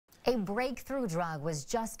A breakthrough drug was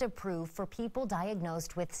just approved for people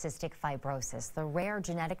diagnosed with cystic fibrosis. The rare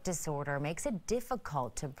genetic disorder makes it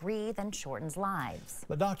difficult to breathe and shortens lives.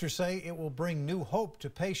 The doctors say it will bring new hope to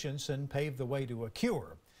patients and pave the way to a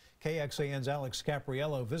cure. KXAN's Alex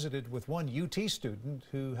Capriello visited with one UT student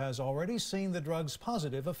who has already seen the drug's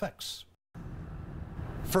positive effects.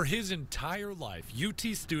 For his entire life, UT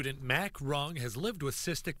student Mac Rung has lived with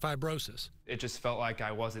cystic fibrosis. It just felt like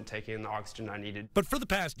I wasn't taking the oxygen I needed. But for the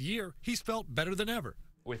past year, he's felt better than ever.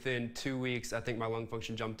 Within 2 weeks, I think my lung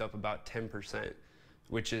function jumped up about 10%,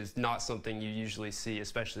 which is not something you usually see,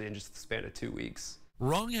 especially in just the span of 2 weeks.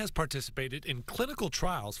 Rung has participated in clinical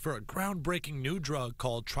trials for a groundbreaking new drug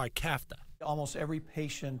called Trikafta. Almost every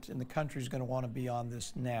patient in the country is going to want to be on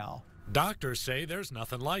this now. Doctors say there's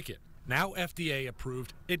nothing like it. Now FDA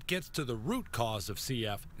approved, it gets to the root cause of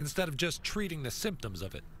CF instead of just treating the symptoms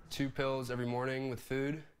of it. 2 pills every morning with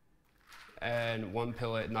food and 1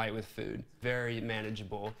 pill at night with food. Very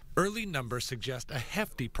manageable. Early numbers suggest a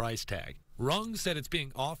hefty price tag. Rung said it's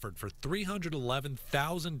being offered for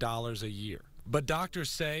 $311,000 a year. But doctors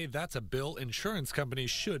say that's a bill insurance companies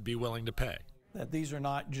should be willing to pay. That these are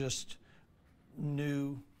not just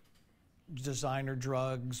new designer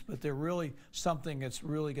drugs, but they're really something that's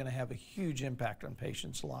really going to have a huge impact on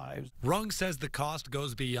patients' lives. Rung says the cost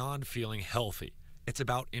goes beyond feeling healthy. It's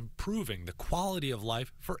about improving the quality of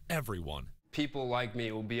life for everyone. People like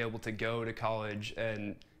me will be able to go to college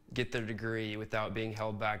and get their degree without being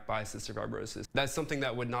held back by cystic fibrosis. That's something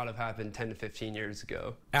that would not have happened 10 to 15 years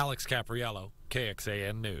ago. Alex Capriello,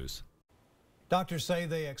 KXAN News. Doctors say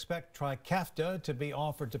they expect Trikafta to be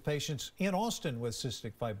offered to patients in Austin with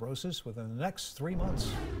cystic fibrosis within the next 3 months.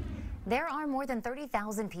 There are more than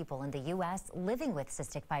 30,000 people in the U.S. living with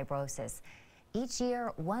cystic fibrosis. Each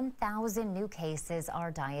year, 1,000 new cases are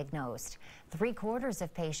diagnosed. 3/4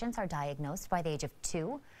 of patients are diagnosed by the age of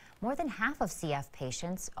 2. More than half of CF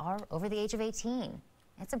patients are over the age of 18.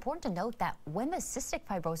 It's important to note that when the Cystic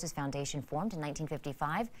Fibrosis Foundation formed in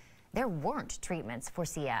 1955, there weren't treatments for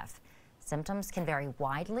CF. Symptoms can vary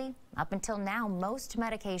widely. Up until now, most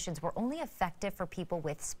medications were only effective for people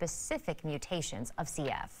with specific mutations of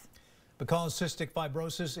CF. Because cystic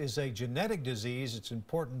fibrosis is a genetic disease, it's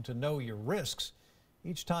important to know your risks.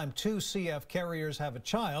 Each time 2 CF carriers have a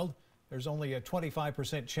child, there's only a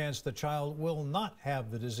 25% chance the child will not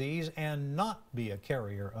have the disease and not be a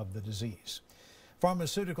carrier of the disease.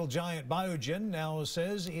 Pharmaceutical giant Biogen now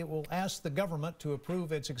says it will ask the government to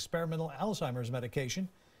approve its experimental Alzheimer's medication.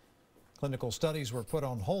 Clinical studies were put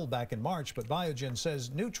on hold back in March, but Biogen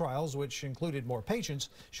says new trials, which included more patients,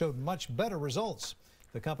 showed much better results.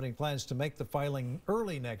 The company plans to make the filing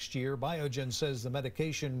early next year. Biogen says the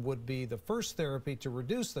medication would be the first therapy to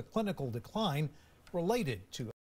reduce the clinical decline related to